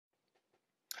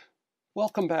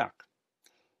Welcome back.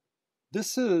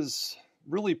 This is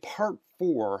really part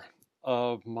 4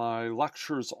 of my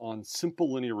lectures on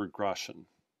simple linear regression.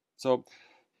 So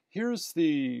here's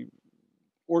the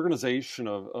organization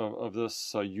of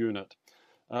this unit.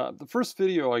 The first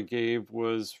video I gave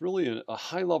was really a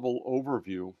high-level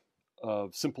overview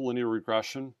of simple linear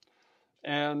regression.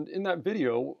 And in that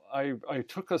video, I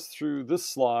took us through this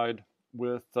slide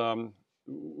with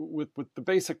the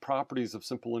basic properties of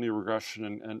simple linear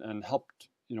regression and helped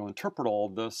interpret all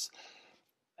of this.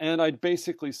 And I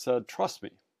basically said, trust me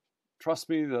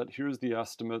that here's the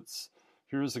estimates,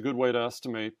 here's a good way to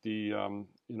estimate the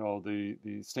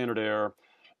the standard error,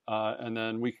 and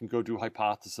then we can go do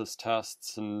hypothesis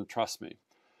tests and trust me.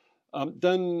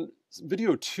 Then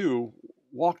video 2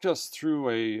 walked us through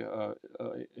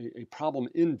a problem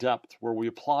in depth where we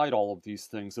applied all of these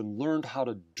things and learned how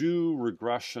to do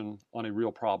regression on a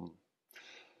real problem.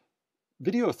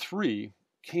 Video 3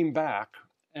 came back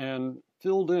and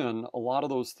filled in a lot of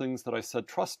those things that I said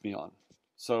trust me on.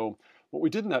 So what we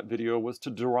did in that video was to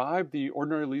derive the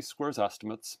ordinary least squares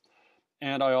estimates,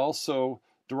 and I also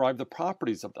derived the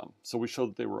properties of them. So we showed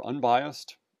that they were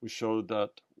unbiased, we showed that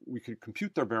we could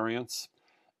compute their variance,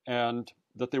 and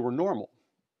that they were normal.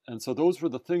 And so those were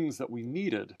the things that we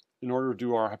needed in order to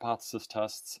do our hypothesis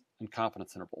tests and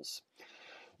confidence intervals.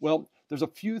 Well, there's a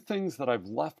few things that I've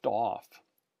left off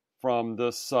from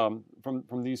this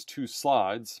from these two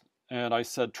slides, and I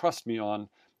said trust me on.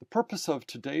 The purpose of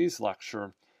today's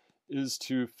lecture is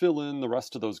to fill in the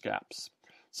rest of those gaps.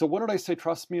 So what did I say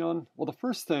trust me on? Well, the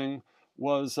first thing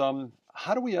was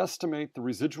how do we estimate the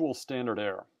residual standard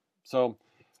error? So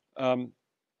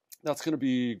that's going to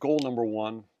be goal number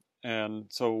 1. And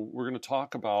so we're going to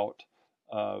talk about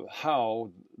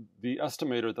how the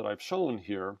estimator that I've shown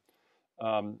here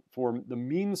for the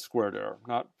mean squared error,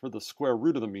 not for the square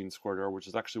root of the mean squared error, which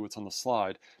is actually what's on the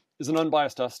slide, is an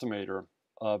unbiased estimator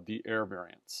of the error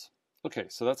variance. Okay,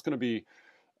 so that's going to be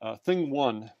thing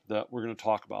 1 that we're going to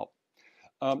talk about.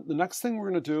 The next thing we're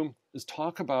going to do is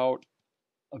talk about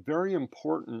a very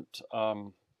important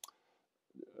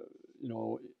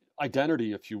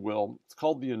identity, if you will. It's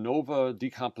called the ANOVA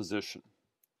decomposition.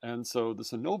 And so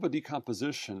this ANOVA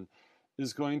decomposition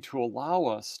is going to allow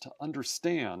us to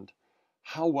understand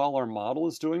how well our model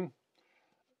is doing.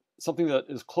 Something that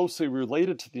is closely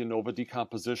related to the ANOVA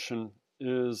decomposition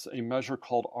is a measure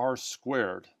called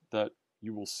R-squared that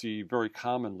you will see very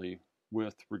commonly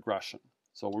with regression.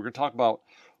 So we're going to talk about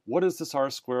what is this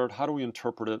R-squared, how do we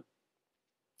interpret it,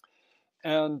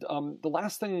 and the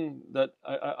last thing that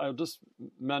I'll just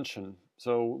mention,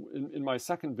 so in my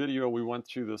second video we went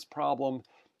through this problem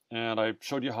and I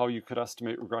showed you how you could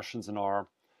estimate regressions in R.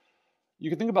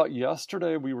 You can think about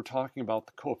yesterday we were talking about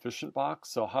the coefficient box,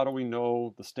 so how do we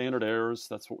know the standard errors?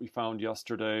 That's what we found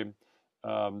yesterday.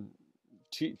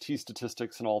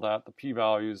 T-statistics and all that, the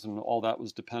p-values and all that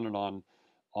was dependent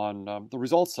on the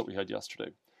results that we had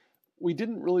yesterday. We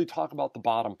didn't really talk about the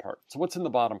bottom part. So what's in the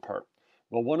bottom part?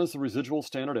 Well, one is the residual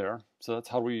standard error, so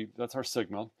that's our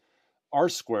sigma,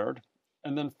 R-squared,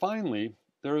 and then finally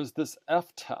there is this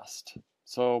f-test.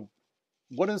 So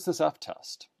what is this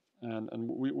f-test? And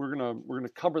we're gonna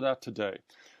cover that today.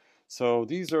 So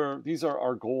these are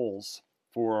our goals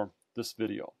for this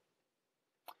video.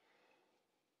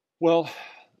 Well,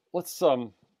 let's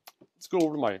go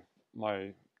over to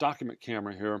my document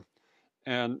camera here,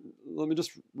 and let me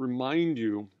just remind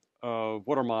you of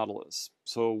what our model is.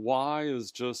 So y is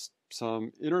just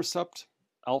some intercept,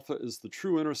 alpha is the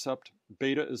true intercept,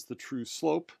 beta is the true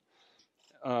slope,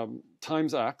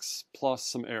 times x plus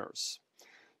some errors.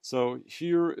 So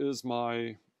here is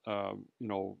my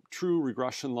true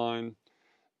regression line,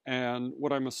 and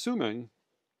what I'm assuming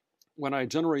when I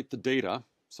generate the data,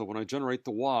 so when I generate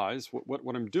the y's,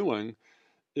 what I'm doing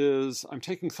is I'm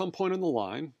taking some point on the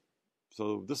line,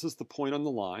 so this is the point on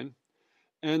the line,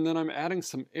 and then I'm adding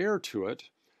some error to it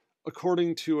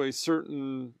according to a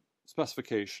certain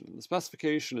specification. The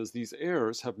specification is these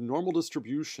errors have normal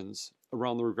distributions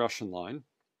around the regression line.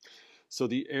 So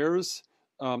the errors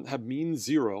have mean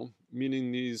 0,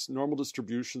 meaning these normal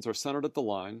distributions are centered at the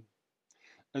line.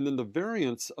 And then the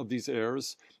variance of these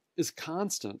errors is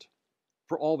constant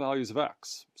for all values of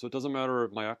x. So it doesn't matter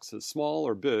if my x is small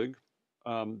or big.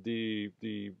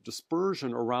 The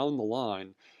dispersion around the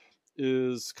line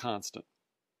is constant.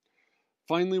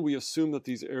 Finally, we assume that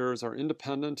these errors are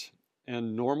independent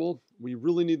and normal. We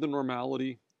really need the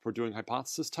normality for doing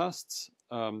hypothesis tests,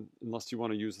 unless you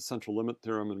want to use the central limit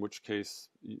theorem, in which case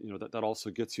that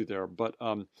also gets you there. But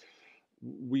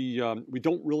we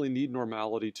don't really need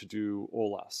normality to do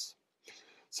OLS.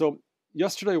 So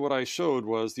yesterday what I showed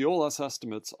was the OLS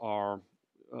estimates are,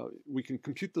 we can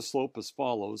compute the slope as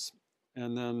follows,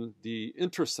 and then the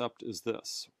intercept is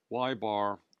this, y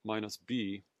bar minus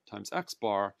b times x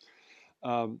bar.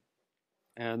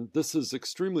 And this is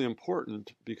extremely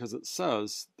important because it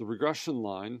says the regression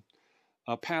line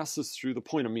passes through the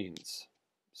point of means.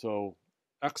 So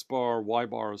x bar, y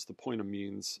bar is the point of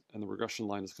means, and the regression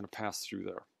line is going to pass through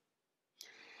there.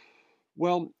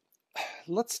 Well,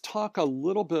 let's talk a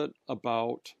little bit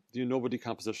about the ANOVA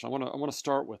decomposition. I want to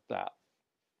start with that.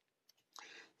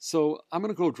 So I'm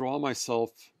going to go draw myself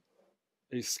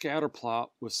a scatter plot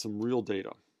with some real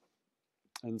data.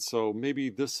 And so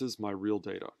maybe this is my real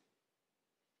data.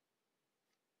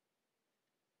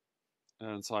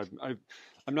 And so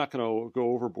I'm not going to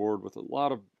go overboard with a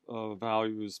lot of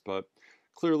values, but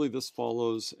clearly this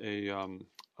follows a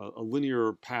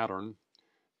linear pattern.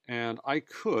 And I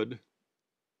could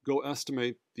go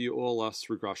estimate the OLS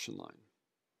regression line.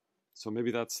 So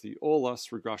maybe that's the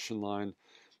OLS regression line.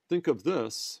 Think of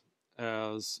this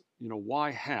as,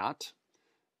 y hat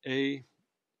a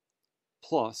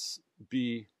plus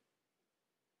b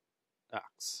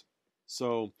x.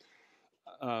 So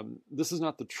this is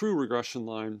not the true regression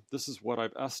line. This is what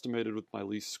I've estimated with my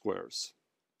least squares.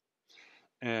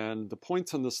 And the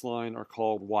points on this line are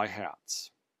called y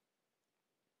hats.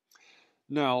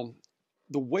 Now,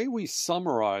 the way we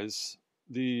summarize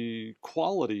the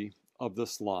quality of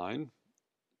this line,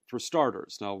 for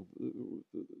starters, now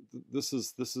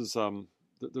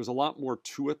there's a lot more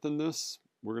to it than this.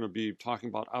 We're going to be talking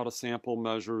about out-of-sample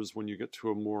measures when you get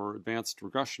to a more advanced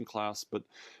regression class, but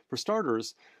for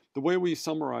starters, the way we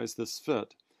summarize this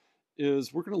fit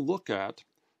is we're going to look at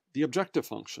the objective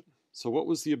function. So what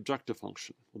was the objective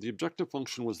function? Well, the objective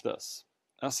function was this.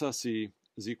 SSE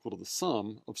is equal to the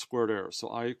sum of squared errors. So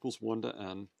I equals 1 to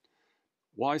n,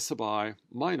 y sub I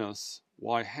minus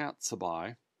y hat sub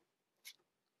I.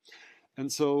 And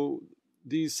so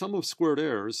these sum of squared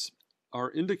errors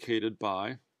are indicated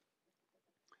by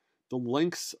the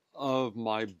lengths of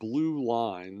my blue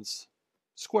lines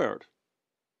squared.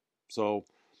 So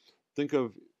think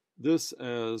of this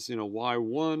as,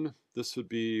 y1, this would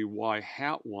be y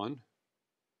hat 1.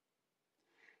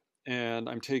 And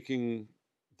I'm taking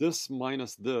this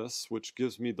minus this, which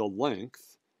gives me the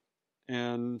length,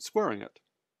 and squaring it.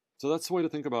 So that's the way to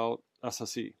think about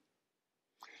SSE.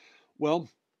 Well,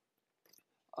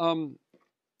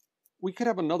 we could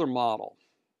have another model.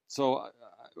 So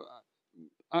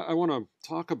I want to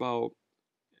talk about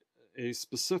a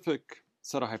specific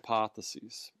set of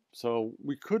hypotheses. So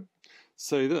we could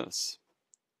say this.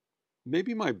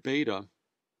 Maybe my beta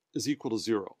is equal to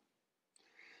 0.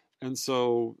 And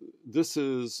so this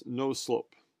is no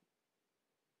slope.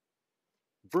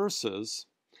 Versus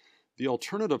the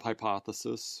alternative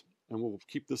hypothesis, and we'll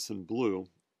keep this in blue,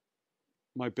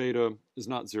 my beta is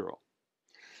not 0.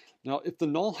 Now, if the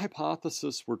null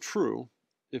hypothesis were true,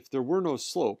 if there were no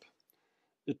slope,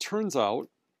 it turns out,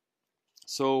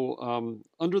 so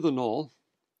under the null,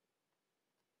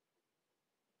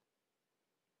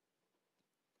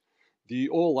 the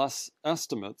OLS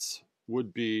estimates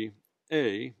would be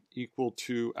A equal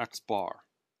to X bar.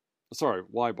 Sorry,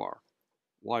 Y bar.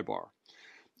 Y bar.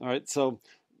 All right, so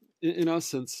in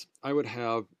essence, I would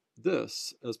have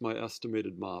this as my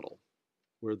estimated model,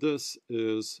 where this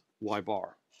is Y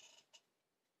bar.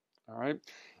 All right,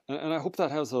 and I hope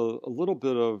that has a little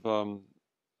bit of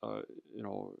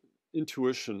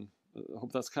intuition. I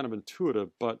hope that's kind of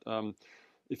intuitive. But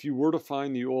if you were to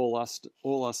find the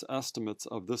OLS estimates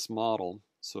of this model,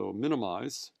 so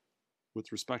minimize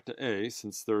with respect to A,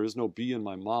 since there is no B in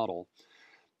my model,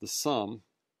 the sum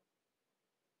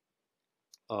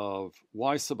of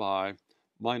y sub I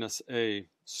minus A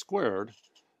squared,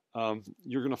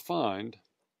 you're going to find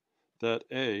that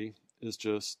A is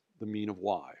just the mean of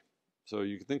Y. So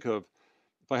you can think of,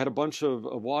 if I had a bunch of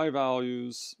Y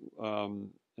values and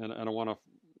I want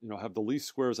to have the least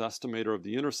squares estimator of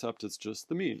the intercept, it's just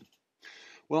the mean.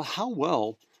 Well, how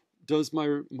well does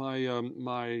my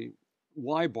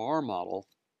Y bar model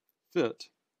fit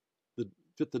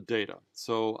the data?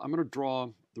 So I'm going to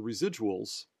draw the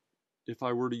residuals if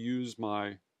I were to use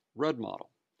my red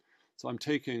model. So I'm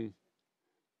taking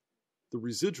the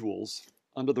residuals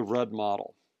under the red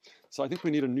model. So I think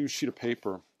we need a new sheet of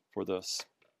paper for this.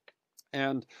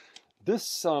 And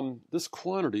this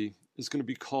quantity is going to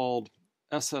be called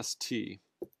SST,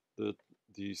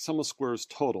 the sum of squares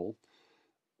total,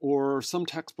 or some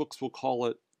textbooks will call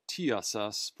it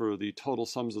TSS for the total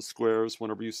sums of squares.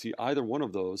 Whenever you see either one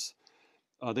of those,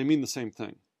 they mean the same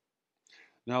thing.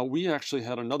 Now, we actually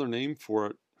had another name for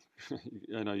it.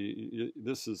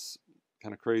 This is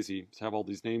kind of crazy to have all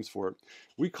these names for it.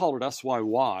 We called it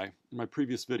SYY in my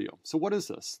previous video. So what is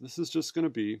this? This is just going to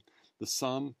be the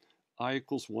sum I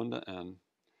equals 1 to n,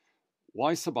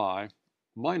 y sub I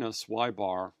minus y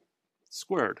bar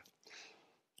squared.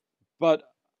 But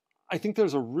I think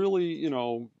there's a really,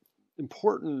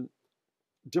 important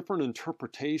different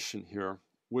interpretation here,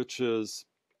 which is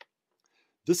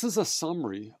this is a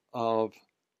summary of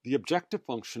the objective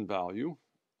function value,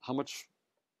 how much,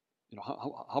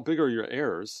 how big are your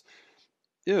errors,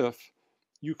 if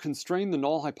you constrain the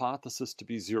null hypothesis to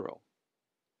be 0.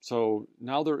 So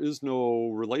now there is no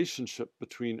relationship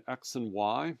between x and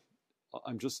y.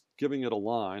 I'm just giving it a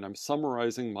line. I'm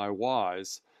summarizing my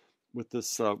y's with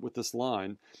this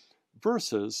line,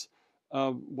 versus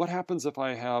what happens if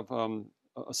I have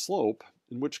a slope,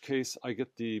 in which case I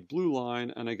get the blue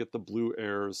line and I get the blue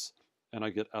errors and I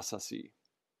get SSE.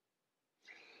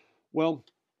 Well,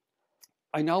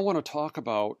 I now want to talk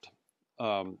about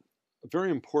a very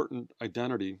important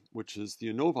identity, which is the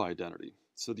ANOVA identity.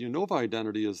 So the ANOVA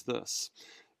identity is this: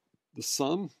 the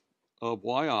sum of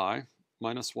yi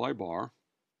minus y bar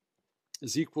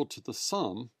is equal to the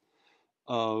sum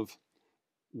of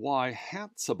y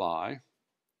hat sub I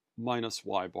minus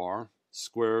y bar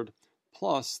squared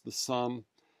plus the sum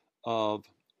of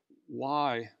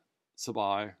y sub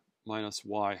I minus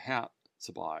y hat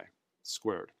sub I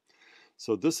squared.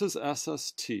 So this is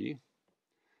SST.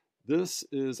 This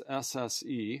is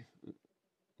SSE. Let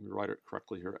me write it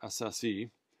correctly here, SSE,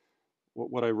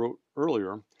 what I wrote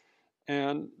earlier.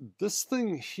 And this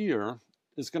thing here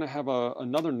is going to have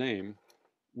another name,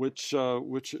 which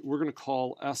we're going to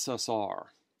call SSR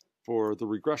for the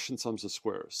regression sums of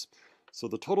squares. So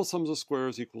the total sums of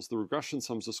squares equals the regression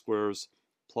sums of squares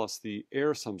plus the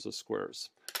error sums of squares.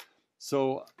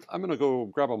 So I'm going to go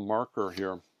grab a marker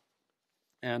here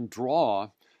and draw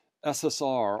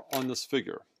SSR on this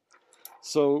figure.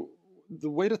 So the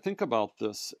way to think about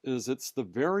this is it's the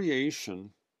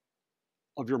variation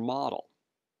of your model.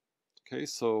 Okay,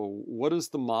 so what is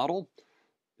the model?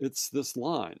 It's this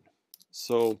line.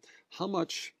 So how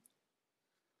much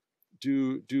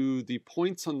do the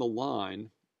points on the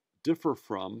line differ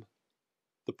from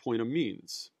the point of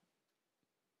means?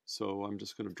 So I'm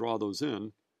just going to draw those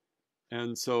in.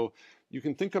 And so you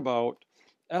can think about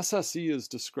SSE is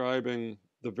describing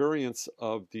the variance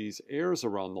of these errors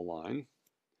around the line.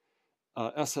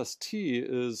 SST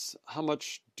is how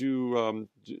much do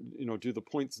the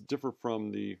points differ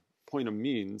from the point of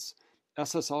means.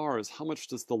 SSR is how much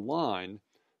does the line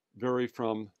vary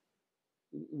from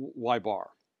y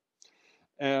bar.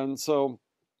 And so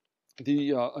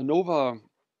the ANOVA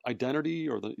identity,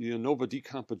 or the ANOVA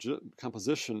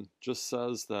decomposition, just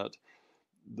says that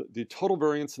the total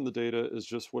variance in the data is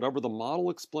just whatever the model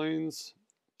explains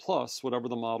plus whatever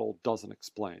the model doesn't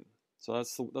explain. So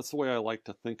that's the way I like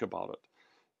to think about it.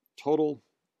 Total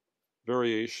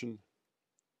variation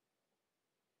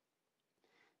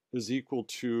is equal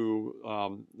to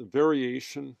the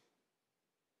variation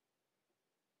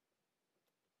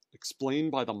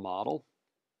explained by the model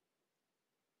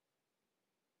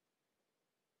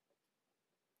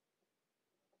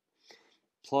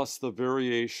plus the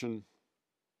variation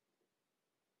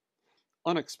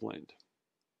unexplained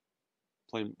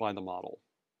by the model.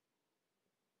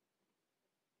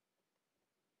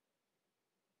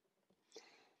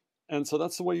 And so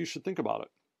that's the way you should think about it.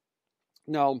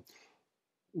 Now,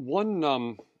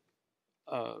 one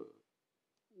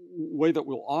way that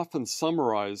we'll often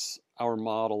summarize our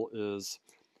model is,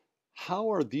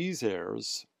 how are these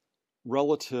errors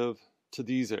relative to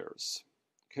these errors?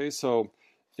 Okay, so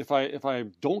if I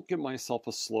don't give myself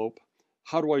a slope,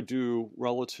 how do I do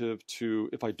relative to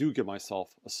if I do give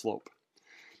myself a slope?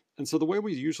 And so the way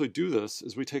we usually do this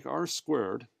is we take R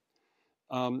squared.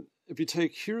 If you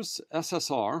take, here's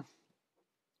SSR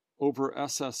over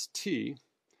SST,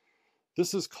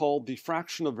 this is called the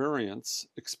fraction of variance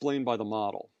explained by the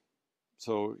model.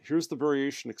 So here's the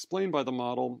variation explained by the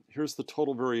model, here's the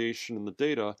total variation in the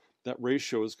data. That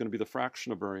ratio is going to be the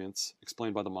fraction of variance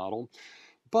explained by the model.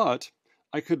 But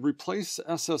I could replace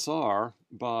SSR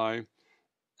by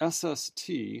SST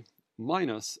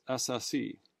minus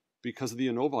SSE because of the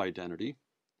ANOVA identity.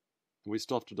 We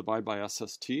still have to divide by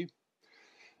SST.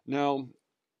 Now,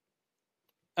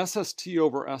 SST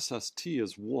over SST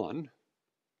is 1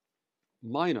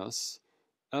 minus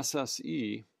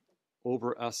SSE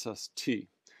over SST.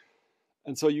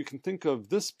 And so you can think of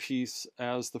this piece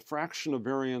as the fraction of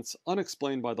variance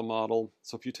unexplained by the model.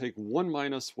 So if you take 1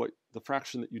 minus the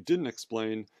fraction that you didn't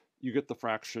explain, you get the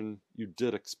fraction you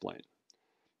did explain.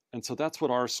 And so that's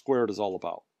what R squared is all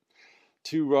about.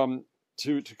 To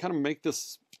kind of make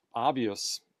this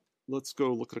obvious, let's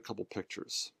go look at a couple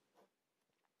pictures.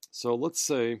 So let's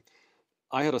say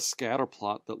I had a scatter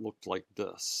plot that looked like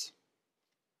this.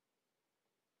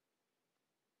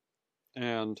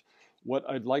 And what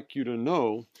I'd like you to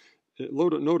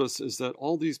notice is that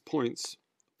all these points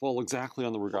fall exactly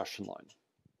on the regression line.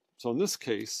 So in this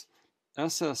case,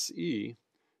 SSE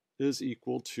is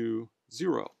equal to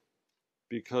 0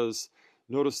 because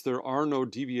notice there are no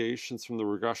deviations from the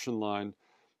regression line.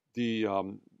 The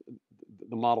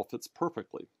model fits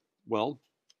perfectly. Well,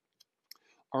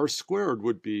 R-squared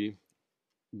would be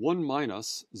 1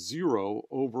 minus 0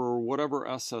 over whatever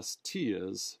SST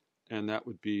is, and that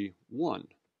would be 1.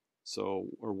 So,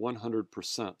 or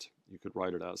 100%, you could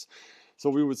write it as. So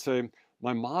we would say,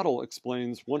 my model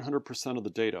explains 100% of the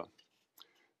data.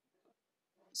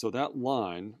 So that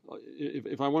line,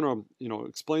 if I want to,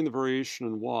 explain the variation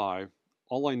in y,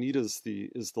 all I need is the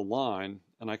line,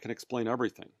 and I can explain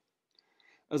everything.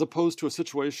 As opposed to a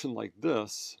situation like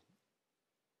this,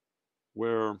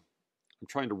 where I'm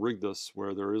trying to rig this,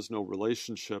 where there is no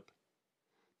relationship.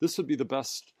 This would be the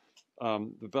best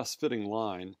fitting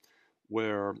line,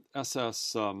 where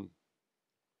SSE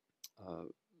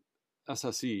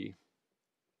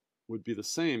would be the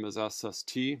same as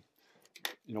SST.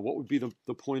 What would be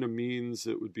the point of means?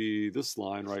 It would be this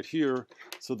line right here.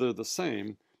 So they're the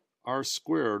same.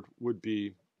 R-squared would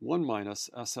be 1 minus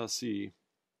SSE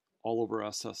all over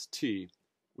SST,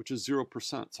 which is 0%.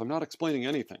 So I'm not explaining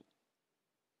anything.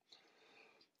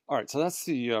 All right, so that's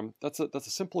a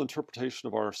simple interpretation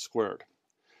of R-squared.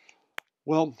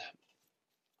 Well,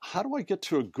 how do I get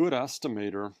to a good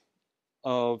estimator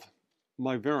of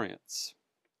my variance,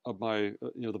 of my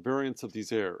the variance of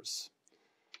these errors?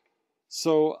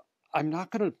 So I'm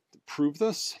not going to prove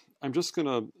this. I'm just going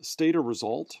to state a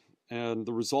result, and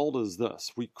the result is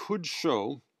this. We could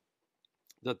show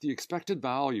that the expected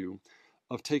value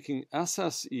of taking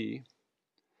SSE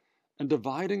and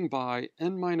dividing by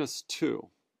n minus 2.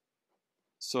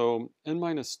 So n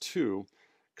minus 2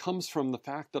 comes from the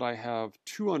fact that I have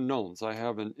two unknowns. I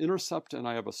have an intercept and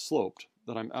I have a slope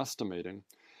that I'm estimating.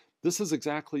 This is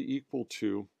exactly equal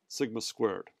to sigma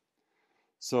squared.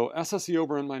 So SSE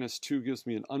over n minus 2 gives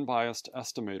me an unbiased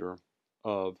estimator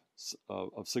of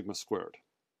sigma squared.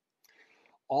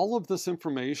 All of this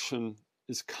information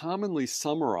is commonly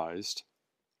summarized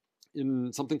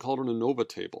in something called an ANOVA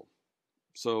table.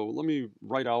 So let me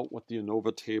write out what the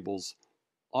ANOVA tables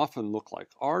often look like.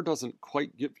 R doesn't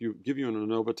quite give you an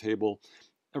ANOVA table.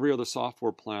 Every other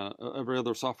software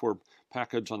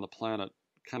package on the planet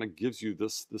kind of gives you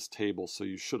this table, so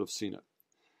you should have seen it.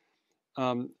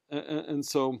 And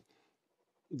so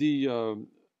the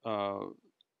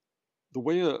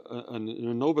way an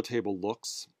ANOVA table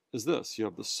looks is this. You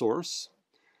have the source,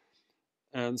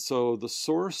 and so the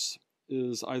source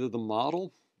is either the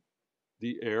model,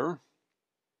 the error,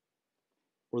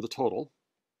 or the total.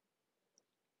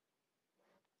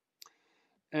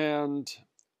 And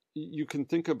you can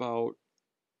think about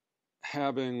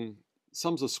having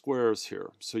sums of squares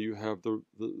here. So you have the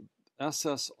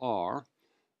SSR,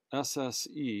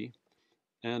 SSE,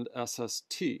 and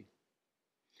SST.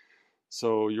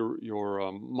 So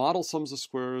your model sums of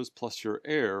squares plus your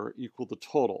error equal the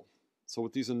total. So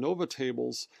with these ANOVA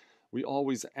tables, we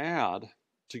always add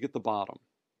to get the bottom.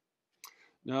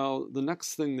 Now, the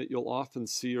next thing that you'll often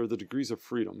see are the degrees of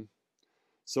freedom.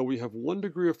 So we have 1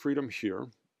 degree of freedom here.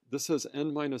 This has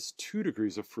n minus 2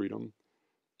 degrees of freedom.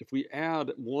 If we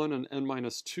add 1 and n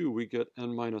minus 2, we get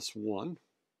n minus 1.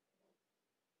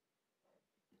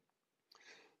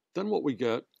 Then what we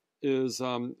get is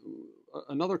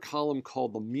another column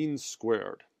called the mean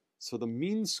squared. So the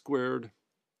mean squared,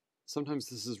 sometimes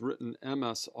this is written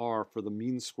MSR for the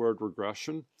mean squared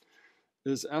regression,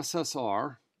 is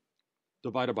SSR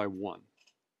divided by 1.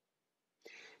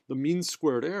 The mean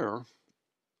squared error,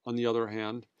 on the other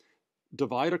hand,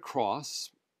 divide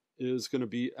across is going to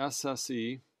be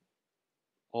SSE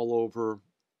all over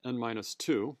n minus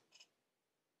 2.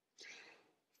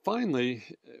 Finally,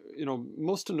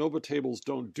 most ANOVA tables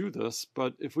don't do this,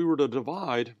 but if we were to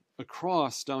divide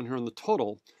across down here in the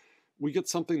total, we get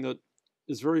something that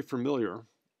is very familiar,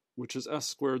 which is s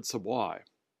squared sub y.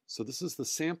 So this is the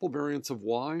sample variance of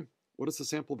y. What is the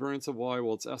sample variance of y?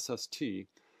 Well, it's SST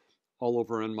all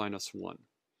over n minus 1.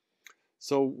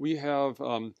 So we have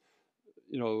the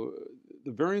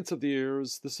variance of the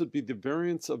errors. This would be the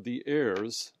variance of the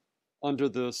errors under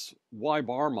this y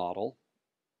bar model,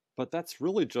 but that's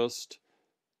really just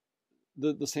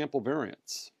the sample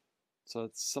variance. So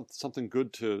it's something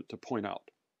good to point out.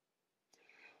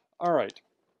 All right,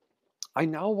 I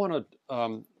now want to,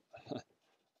 I'm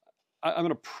going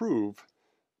to prove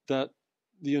that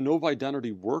the ANOVA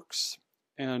identity works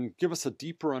and give us a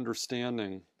deeper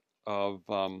understanding of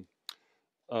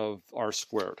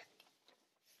R-squared.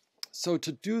 So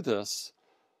to do this,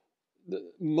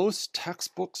 most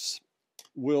textbooks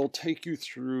will take you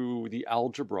through the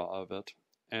algebra of it.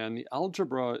 And the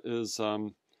algebra is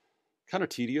kind of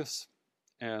tedious.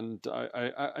 And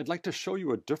I'd like to show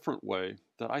you a different way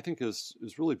that I think is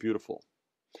really beautiful.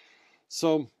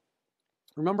 So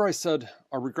remember I said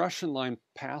our regression line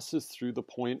passes through the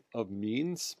point of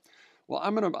means. Well,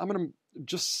 I'm gonna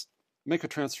just make a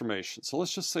transformation. So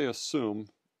let's just say assume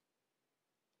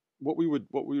what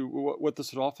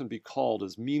this would often be called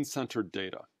is mean-centered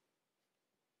data.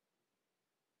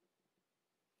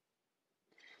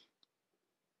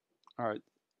 All right.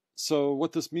 So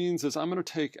what this means is I'm going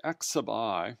to take x sub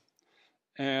I,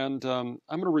 and I'm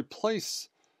going to replace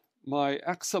my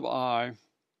x sub I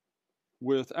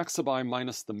with x sub I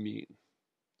minus the mean.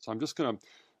 So I'm going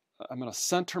to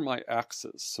center my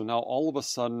x's. So now all of a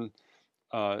sudden,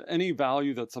 any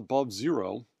value that's above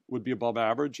 0 would be above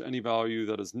average. Any value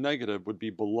that is negative would be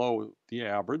below the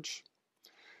average.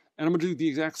 And I'm going to do the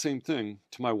exact same thing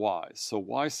to my y's. So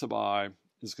y sub I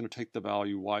is going to take the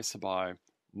value y sub I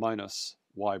minus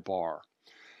y bar.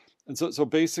 And so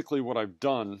basically what I've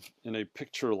done in a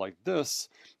picture like this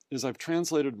is I've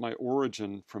translated my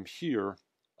origin from here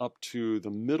up to the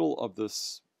middle of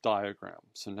this diagram.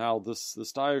 So now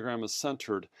this diagram is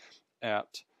centered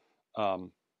at the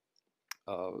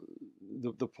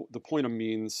point of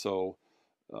means. So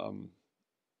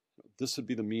this would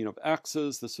be the mean of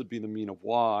x's, this would be the mean of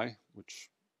y, which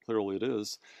clearly it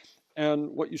is. And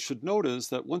what you should note is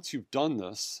that once you've done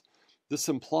this, this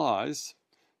implies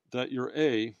that your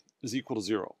a is equal to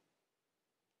 0.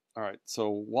 All right, so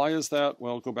why is that?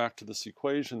 Well, go back to this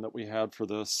equation that we had for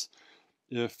this.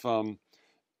 If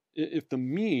the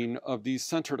mean of these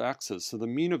centered x's, so the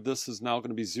mean of this is now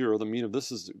going to be 0, the mean of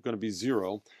this is going to be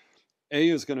 0, a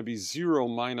is going to be 0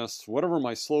 minus whatever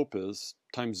my slope is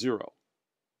times 0.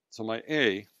 So my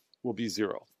a will be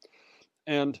 0.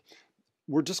 And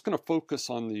we're just going to focus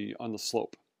on the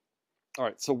slope. All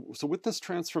right, so with this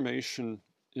transformation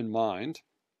in mind,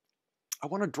 I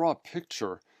want to draw a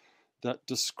picture that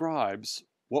describes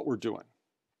what we're doing.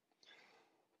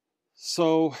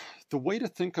 So the way to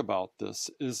think about this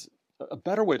is, a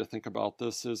better way to think about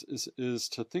this is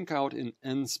to think out in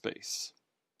n space.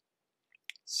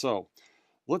 So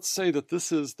let's say that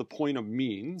this is the point of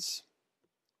means,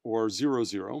 or 0,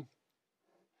 0.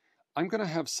 I'm going to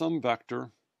have some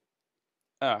vector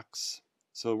x.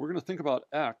 So we're going to think about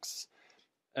x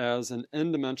as an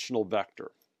n-dimensional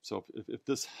vector. So if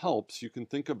this helps, you can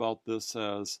think about this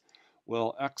as,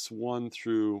 well, x1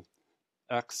 through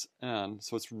xn.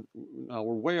 So now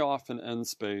we're way off in n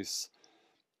space.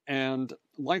 And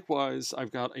likewise,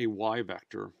 I've got a y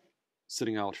vector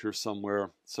sitting out here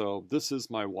somewhere. So this is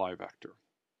my y vector.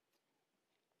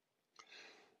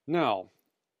 Now,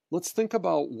 let's think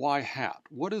about y hat.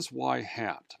 What is y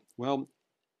hat? Well,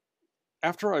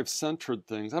 after I've centered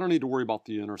things, I don't need to worry about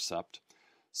the intercept.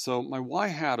 So my y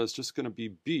hat is just going to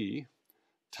be b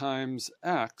times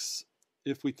x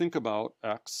if we think about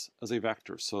x as a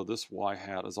vector. So this y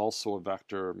hat is also a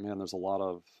vector. Man, there's a lot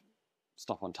of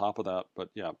stuff on top of that,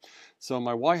 but yeah. So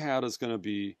my y hat is going to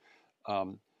be,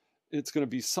 it's going to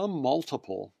be some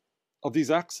multiple of these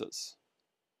x's.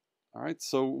 All right,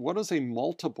 so what does a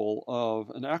multiple of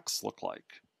an x look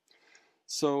like?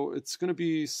 So it's going to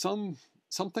be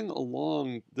something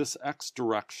along this x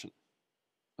direction.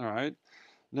 All right.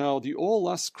 Now, the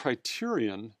OLS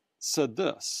criterion said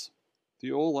this.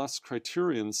 The OLS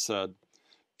criterion said,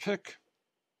 pick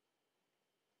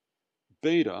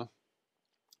beta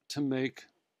to make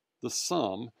the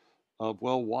sum of,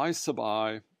 well, y sub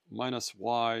I minus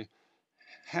y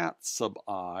hat sub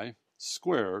I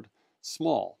squared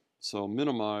small. So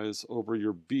minimize over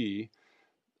your b,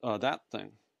 that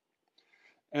thing.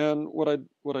 And what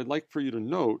I'd like for you to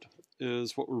note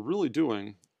is what we're really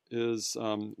doing is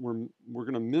we're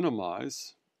going to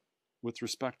minimize with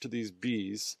respect to these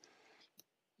b's.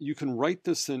 You can write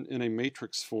this in a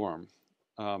matrix form.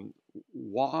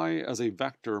 Y as a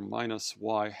vector minus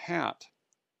y hat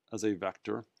as a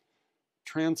vector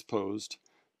transposed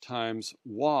times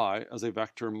y as a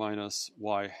vector minus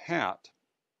y hat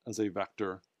as a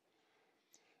vector.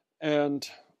 And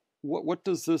what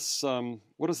does this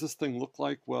thing look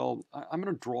like? Well, I'm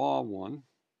going to draw one,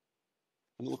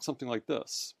 and it looks something like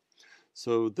this.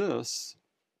 So this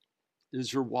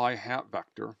is your y hat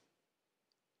vector.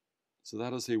 So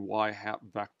that is a y hat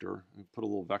vector. I put a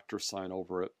little vector sign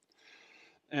over it.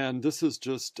 And this is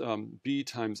just b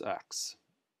times x.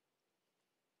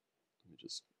 Let me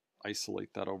just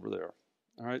isolate that over there.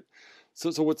 All right.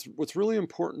 So what's really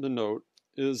important to note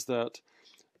is that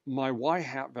my y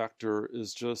hat vector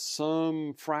is just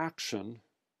some fraction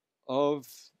of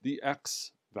the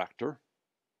x vector.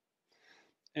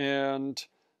 And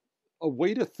a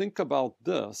way to think about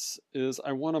this is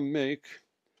I want to make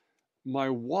my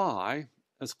y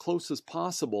as close as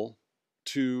possible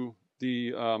to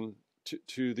the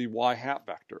to the y hat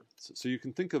vector. So you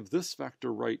can think of this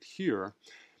vector right here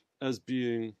as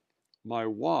being my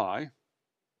y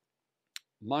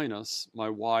minus my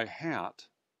y hat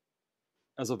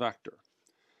as a vector.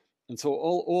 And so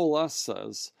OLS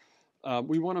says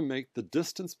we want to make the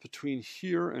distance between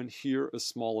here and here as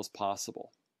small as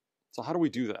possible. So how do we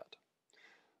do that?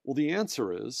 Well, the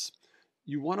answer is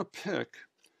you want to pick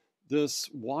this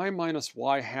y minus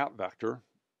y hat vector.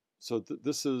 So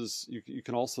this is, you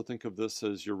can also think of this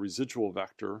as your residual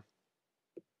vector.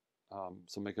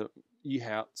 So make it e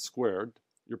hat squared,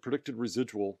 your predicted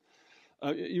residual.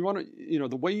 You want to,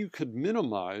 the way you could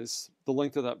minimize the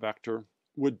length of that vector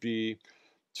would be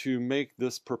to make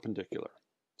this perpendicular.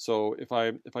 So if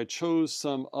I chose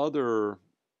some other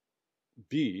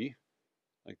b,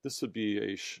 like this would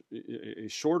be a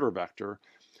shorter vector,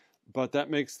 but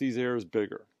that makes these errors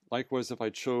bigger. Likewise, if I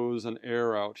chose an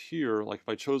error out here, like if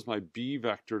I chose my b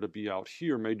vector to be out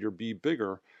here, made your b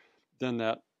bigger, then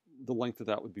the length of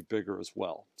that would be bigger as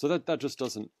well. So that just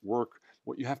doesn't work.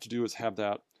 What you have to do is have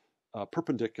that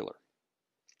perpendicular.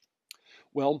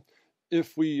 Well,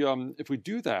 if we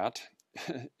do that,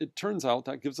 it turns out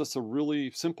that gives us a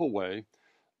really simple way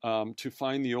to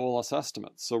find the OLS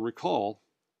estimates. So recall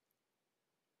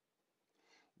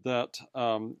that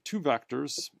two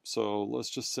vectors, so let's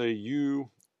just say u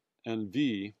and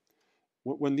v,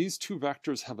 when these two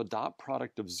vectors have a dot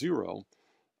product of 0,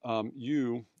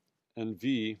 u and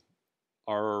v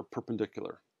are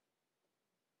perpendicular.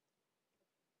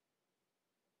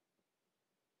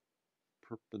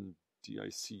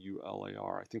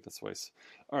 D-I-C-U-L-A-R, I think that's the way.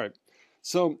 All right,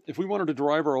 so if we wanted to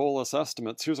derive our OLS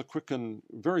estimates, here's a quick and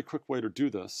very quick way to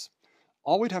do this.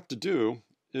 All we'd have to do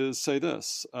is say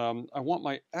this. I want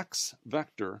my x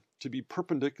vector to be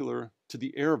perpendicular to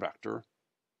the error vector,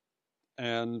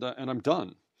 and I'm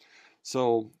done.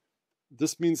 So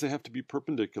this means they have to be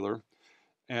perpendicular,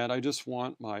 and I just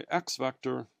want my x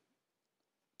vector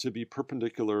to be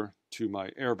perpendicular to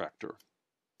my error vector.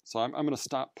 So I'm going to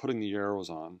stop putting the arrows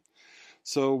on.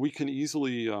 So we can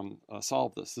easily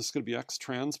solve this. This is going to be x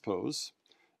transpose,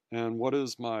 and what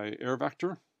is my error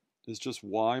vector? Is just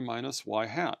y minus y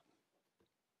hat.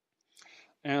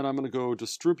 And I'm going to go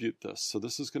distribute this. So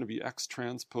this is going to be x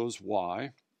transpose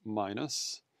y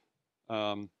minus,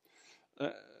 let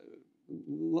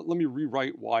me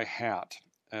rewrite y hat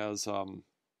as,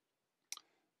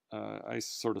 I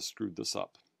sort of screwed this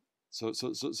up. So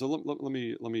let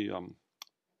me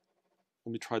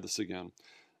try this again.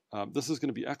 This is going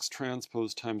to be x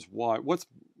transpose times y. What's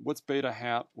beta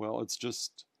hat? Well, it's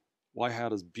just y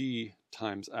hat is b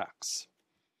times x.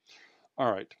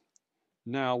 All right.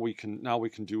 Now we can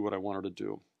do what I wanted to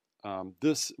do.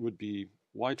 This would be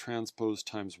y transpose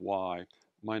times y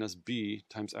minus b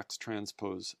times x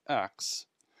transpose x.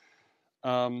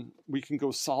 We can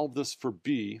go solve this for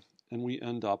b, and we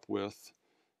end up with,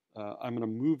 I'm going to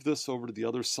move this over to the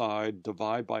other side,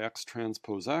 divide by x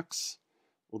transpose x.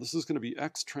 Well, this is going to be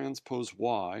x transpose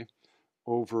y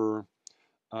over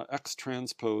x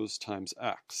transpose times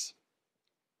x.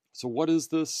 So what is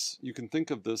this? You can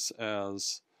think of this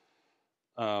as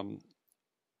the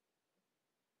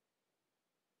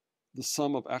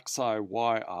sum of xi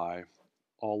yi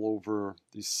all over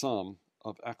the sum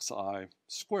of xi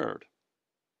squared.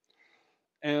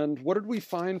 And what did we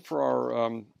find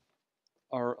for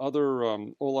our other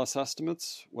OLS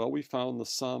estimates? Well, we found the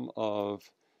sum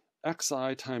of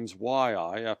xi times yi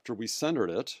after we centered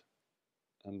it,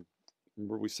 and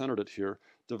remember we centered it here,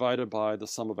 divided by the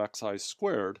sum of xi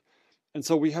squared. And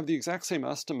so we have the exact same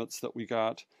estimates that we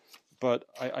got, but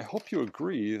I hope you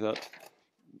agree that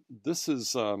this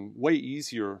is way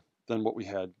easier than what we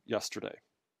had yesterday.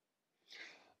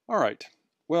 All right,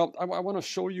 well, I want to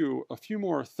show you a few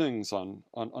more things on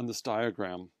this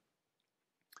diagram.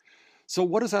 So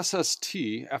what is SST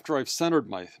after I've centered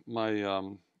my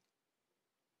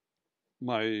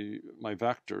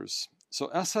vectors? So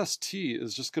SST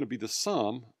is just going to be the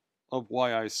sum of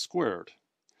yi squared.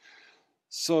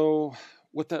 So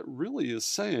what that really is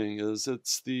saying is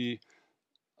it's the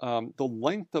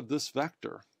length of this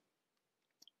vector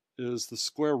is the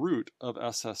square root of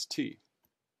SST.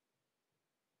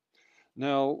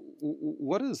 Now,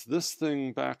 what is this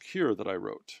thing back here that I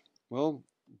wrote? Well,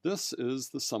 this is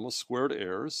the sum of squared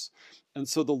errors, and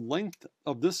so the length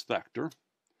of this vector,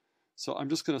 so I'm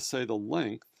just going to say the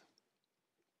length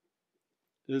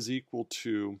is equal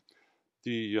to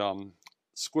the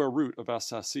square root of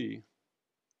SSE.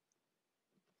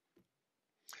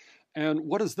 And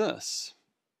what is this?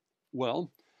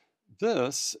 Well,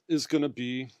 this is going to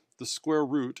be the square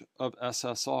root of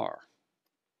SSR.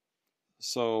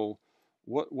 So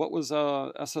what was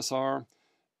SSR?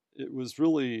 It was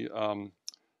really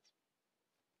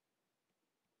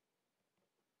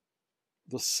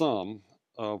the sum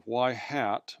of y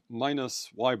hat minus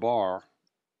y bar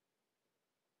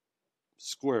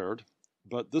squared,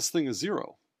 but this thing is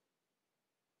 0.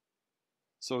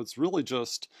 So it's really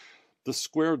just the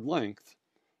squared length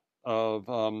of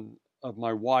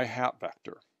my y hat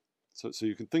vector. So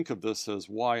you can think of this as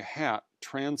y hat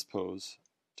transpose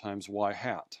times y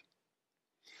hat.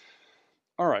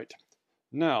 All right,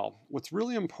 now what's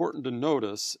really important to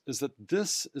notice is that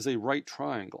this is a right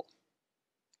triangle.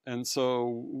 And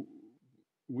so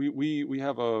we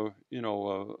have an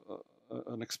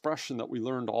expression that we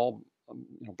learned all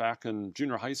back in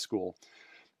junior high school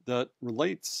that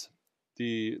relates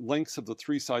the lengths of the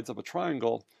three sides of a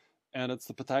triangle, and it's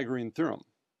the Pythagorean theorem.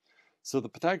 So the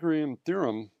Pythagorean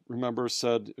theorem, remember,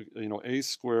 said a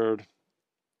squared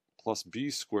plus b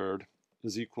squared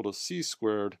is equal to c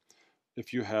squared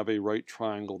if you have a right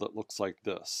triangle that looks like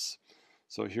this.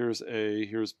 So here's A,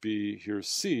 here's B, here's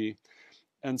C.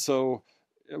 And so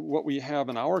what we have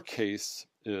in our case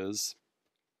is,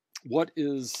 what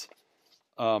is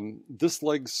this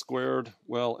leg squared?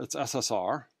 Well, it's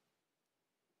SSR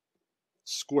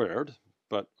squared,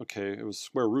 but okay, it was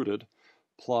square rooted,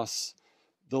 plus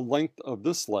the length of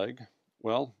this leg,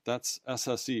 well, that's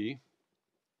SSE,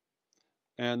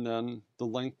 and then the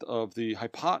length of the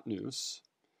hypotenuse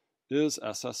is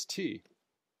SST.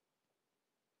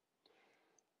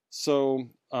 So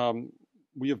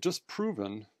we have just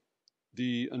proven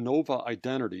the ANOVA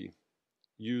identity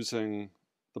using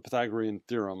the Pythagorean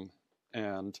theorem,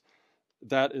 and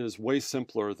that is way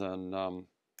simpler than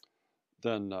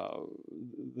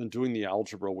doing the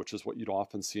algebra, which is what you'd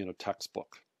often see in a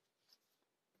textbook.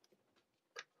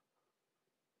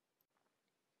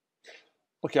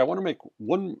 Okay, I want to make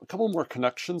a couple more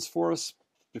connections for us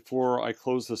before I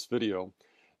close this video.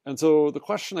 And so the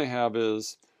question I have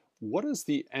is, what is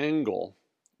the angle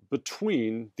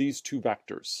between these two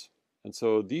vectors? And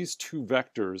so these two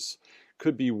vectors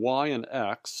could be y and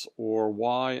x, or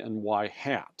y and y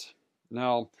hat.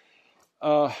 Now,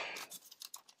 I'm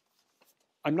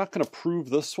not going to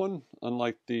prove this one,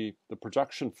 unlike the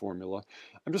projection formula.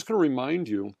 I'm just going to remind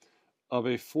you of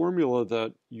a formula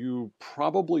that you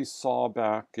probably saw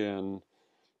back in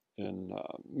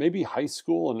maybe high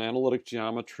school in analytic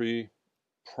geometry,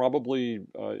 probably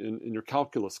in your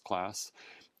calculus class,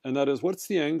 and that is, what's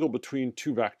the angle between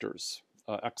two vectors,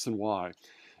 x and y?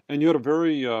 And you had a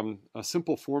very a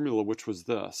simple formula, which was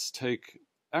this: take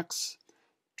x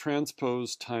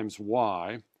transpose times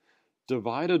y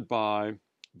divided by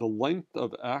the length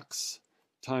of x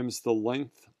times the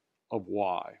length of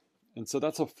y. And so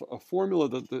that's a formula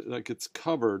that gets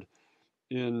covered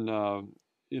in,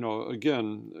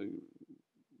 again,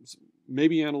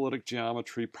 maybe analytic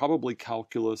geometry, probably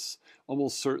calculus,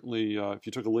 almost certainly if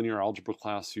you took a linear algebra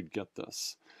class, you'd get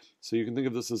this. So you can think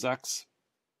of this as xi,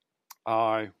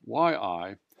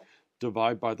 yi,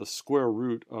 divide by the square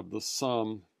root of the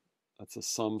sum, that's a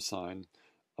sum sign,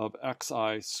 of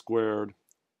xi squared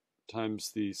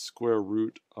times the square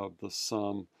root of the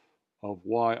sum of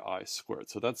yi squared.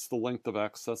 So that's the length of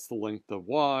x, that's the length of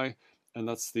y, and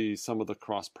that's the sum of the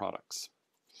cross products.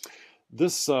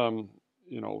 This,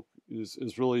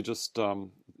 is really just,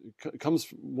 comes,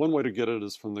 one way to get it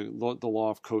is from the law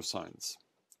of cosines.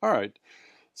 All right,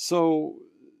 so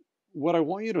what I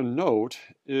want you to note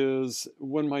is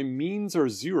when my means are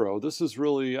 0, this is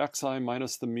really xi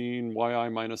minus the mean, yi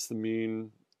minus the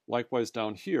mean, likewise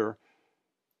down here.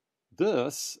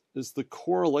 This is the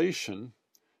correlation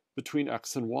between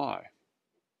x and y.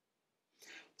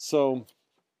 So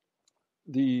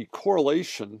the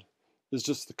correlation is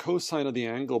just the cosine of the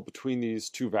angle between these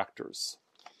two vectors.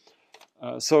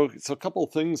 So a couple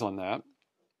of things on that.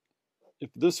 If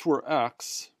this were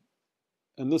x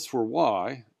and this were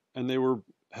y, and they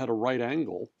had a right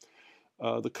angle,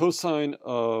 the cosine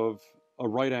of a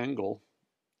right angle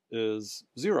is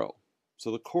 0.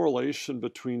 So the correlation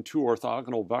between two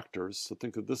orthogonal vectors, so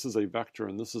think of this as a vector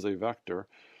and this is a vector.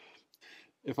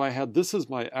 If I had this as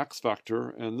my x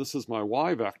vector and this is my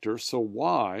y vector, so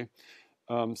y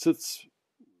sits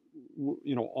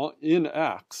in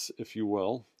x, if you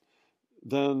will,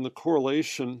 then the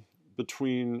correlation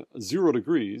between 0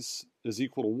 degrees is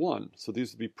equal to 1. So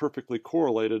these would be perfectly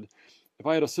correlated. If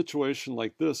I had a situation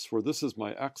like this, where this is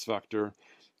my x vector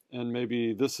and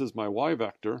maybe this is my y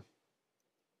vector,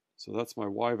 so that's my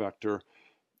y vector,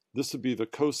 this would be the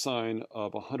cosine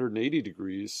of 180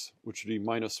 degrees, which would be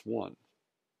 -1.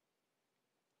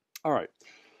 All right,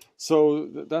 So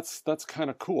that's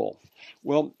kind of cool.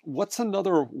 Well, what's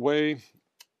another way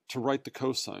to write the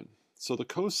cosine? So the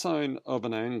cosine of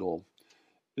an angle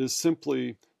is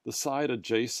simply the side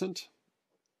adjacent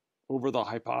over the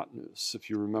hypotenuse, if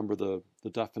you remember the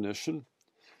definition.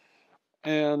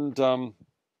 And I'm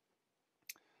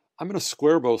going to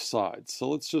square both sides. So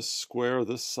let's just square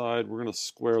this side. We're going to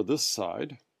square this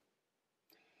side.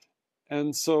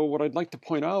 And so what I'd like to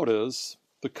point out is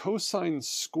the cosine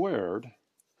squared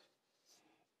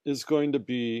is going to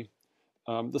be,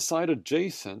 the side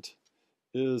adjacent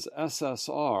is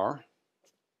SSR,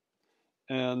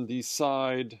 and the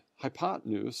side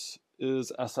hypotenuse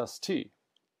is SST.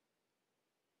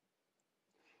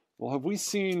 Well, have we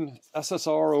seen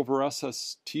SSR over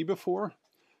SST before?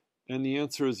 And the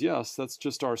answer is yes, that's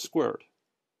just R squared.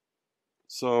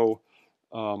 So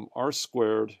R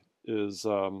squared is,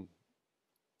 the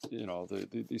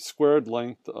squared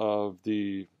length of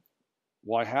the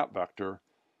y hat vector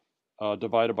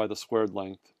divided by the squared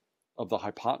length of the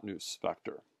hypotenuse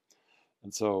vector.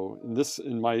 And so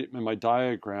in my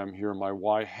diagram here, my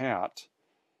y hat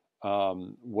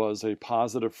was a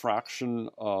positive fraction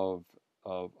of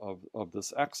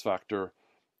this x vector,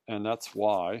 and that's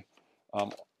why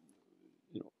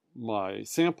my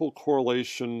sample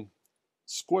correlation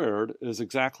squared is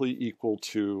exactly equal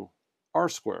to R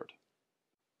squared.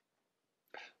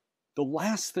 The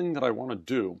last thing that I want to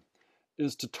do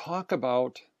is to talk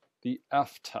about the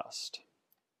f-test.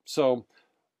 So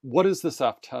what is this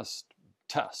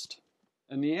f-test?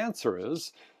 And the answer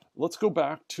is, let's go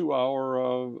back to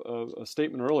our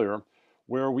statement earlier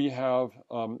where we have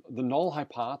the null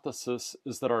hypothesis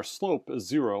is that our slope is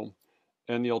 0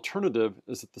 and the alternative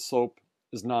is that the slope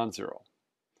is non-zero.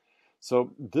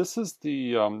 So this is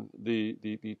the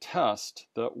test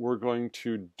that we're going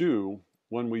to do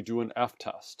when we do an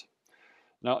f-test.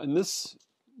 Now in this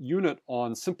unit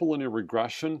on simple linear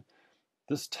regression,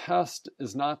 this test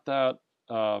is not that,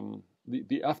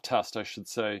 the f-test I should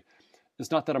say, is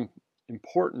not that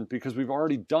important because we've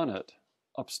already done it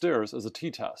upstairs as a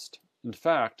t-test. In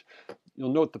fact,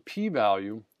 you'll note the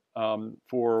p-value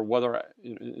for whether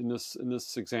in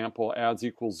this example adds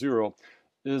equals 0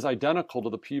 is identical to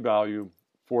the p-value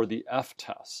for the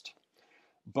f-test.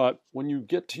 But when you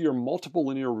get to your multiple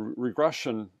linear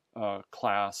regression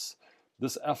class,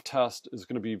 this f-test is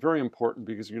going to be very important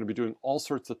because you're going to be doing all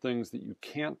sorts of things that you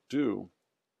can't do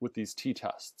with these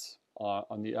t-tests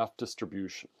on the f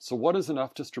distribution. So what is an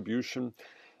f distribution?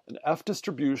 An f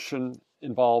distribution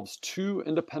involves two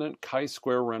independent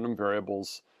chi-square random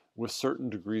variables with certain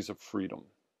degrees of freedom.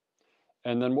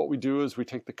 And then what we do is we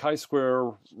take the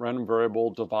chi-square random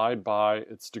variable, divide by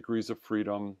its degrees of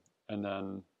freedom, and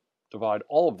then divide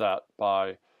all of that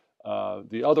by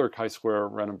the other chi-square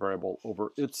random variable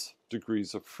over its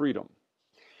degrees of freedom.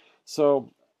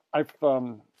 So I've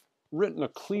written a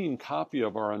clean copy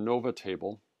of our ANOVA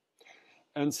table.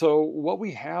 And so what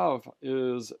we have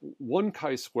is one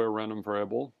chi-square random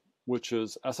variable, which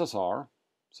is SSR.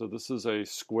 So this is a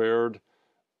squared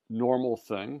normal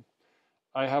thing.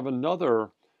 I have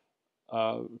another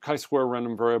chi-square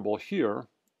random variable here,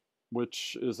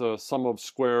 which is a sum of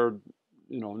squared,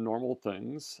 normal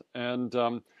things. And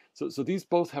so these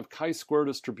both have chi-square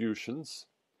distributions.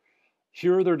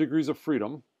 Here are their degrees of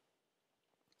freedom.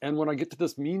 And when I get to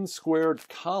this mean squared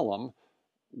column,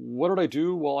 what did I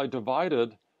do? Well, I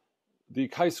divided the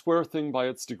chi-square thing by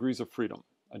its degrees of freedom.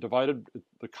 I divided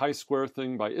the chi-square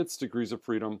thing by its degrees of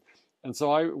freedom. And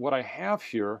so what I have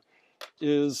here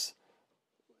is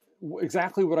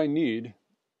exactly what I need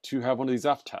to have one of these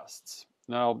f-tests.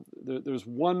 Now, there's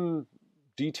one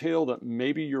detail that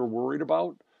maybe you're worried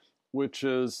about, which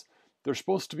is they're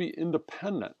supposed to be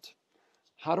independent.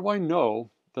 How do I know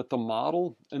that the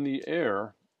model and the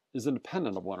error is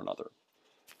independent of one another?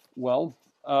 Well,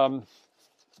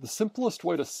 the simplest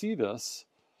way to see this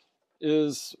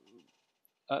is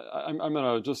I'm going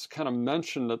to just kind of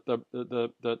mention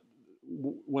that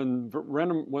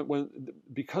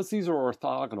because these are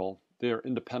orthogonal, they are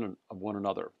independent of one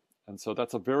another, and so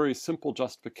that's a very simple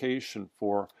justification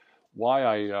for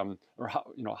why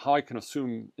how I can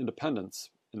assume independence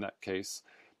in that case.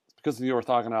 It's because of the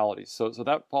orthogonality. So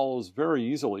that follows very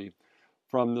easily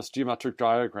from this geometric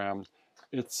diagram.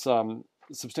 It's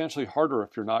substantially harder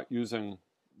if you're not using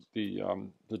the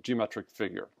geometric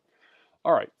figure.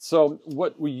 All right, so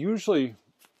what we usually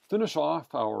finish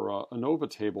off our ANOVA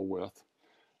table with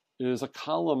is a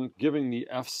column giving the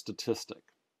f statistic.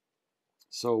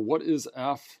 So what is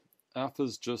f? F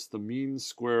is just the mean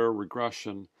square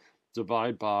regression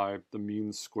divided by the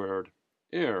mean squared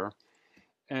error.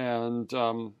 And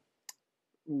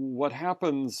what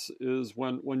happens is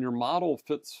when your model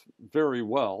fits very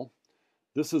well,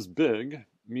 this is big,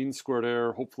 mean squared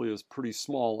error hopefully is pretty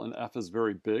small, and f is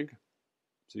very big.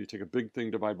 So you take a big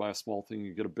thing, divide by a small thing,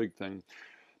 you get a big thing.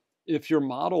 If your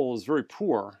model is very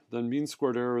poor, then mean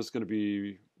squared error is going to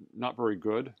be not very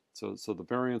good. So the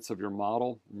variance of your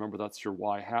model, remember that's your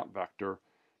y hat vector.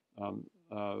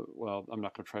 Well, I'm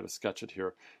not going to try to sketch it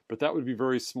here, but that would be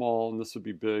very small, and this would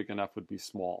be big, and f would be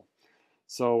small.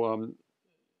 So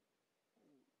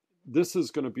this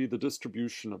is going to be the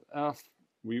distribution of f.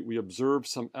 We observe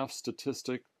some f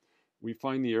statistic. We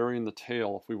find the area in the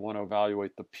tail if we want to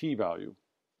evaluate the p-value.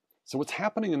 So what's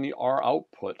happening in the R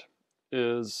output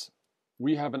is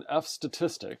we have an f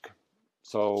statistic.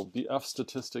 So the f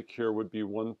statistic here would be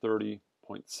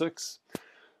 130.6.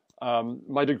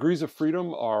 My degrees of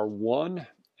freedom are 1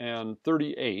 and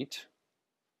 38.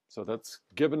 So that's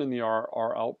given in the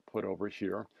R output over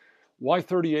here. Why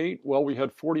 38? Well, we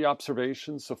had 40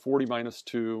 observations, so 40 minus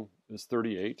 2 is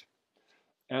 38.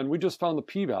 And we just found the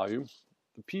p-value.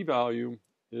 The p-value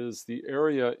is the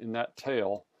area in that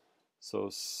tail, so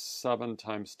 7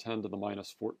 times 10 to the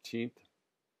minus 14th.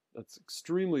 That's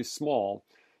extremely small,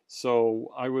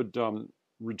 so I would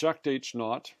reject h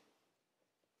naught.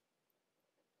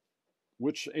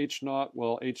 Which h naught?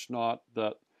 Well, h naught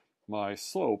that my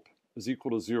slope is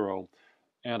equal to 0,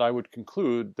 and I would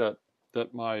conclude that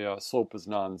my slope is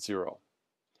non-zero.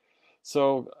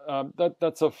 So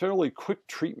that's a fairly quick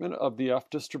treatment of the f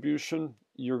distribution.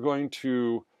 You're going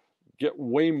to get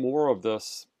way more of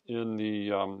this in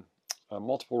the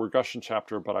multiple regression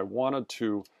chapter, but I wanted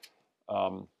to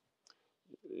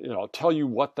tell you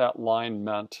what that line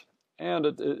meant, and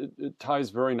it ties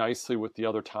very nicely with the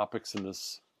other topics in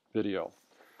this video.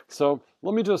 So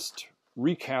let me just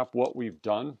recap what we've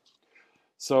done.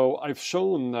 So I've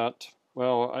shown that,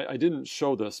 well, I didn't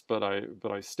show this, but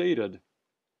I stated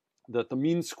that the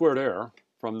mean squared error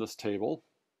from this table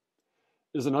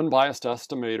is an unbiased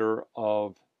estimator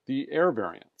of the error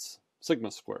variance,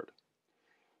 sigma squared.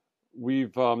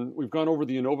 We've gone over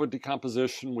the ANOVA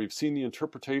decomposition. We've seen the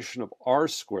interpretation of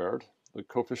R-squared, the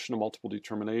coefficient of multiple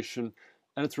determination,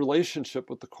 and its relationship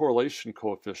with the correlation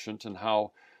coefficient, and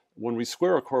how when we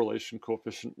square a correlation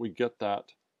coefficient, we get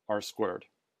that R-squared.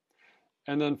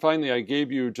 And then finally, I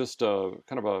gave you just a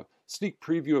kind of a sneak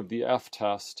preview of the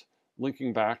f-test,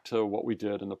 linking back to what we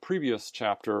did in the previous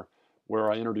chapter where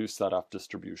I introduced that f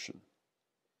distribution.